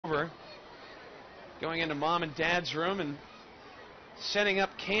going into mom and dad's room and setting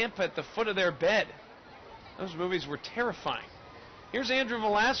up camp at the foot of their bed. Those movies were terrifying. Here's Andrew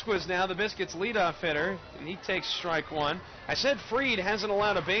Velazquez now, the Biscuits leadoff hitter, and he takes strike one. I said Fried hasn't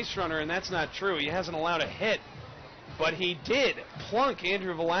allowed a base runner, and that's not true. He hasn't allowed a hit, but he did plunk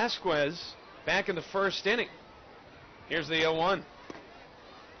Andrew Velazquez back in the first inning. Here's the 0-1.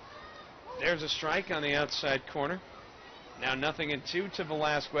 There's a strike on the outside corner. Now 0-2 to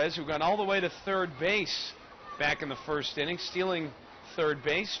Velazquez, who got all the way to third base back in the first inning, stealing third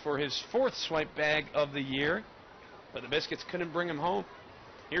base for his 4th swipe bag of the year. But the Biscuits couldn't bring him home.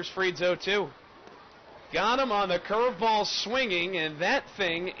 Here's Fried's 0-2. Got him on the curveball swinging, and that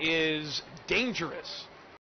thing is dangerous.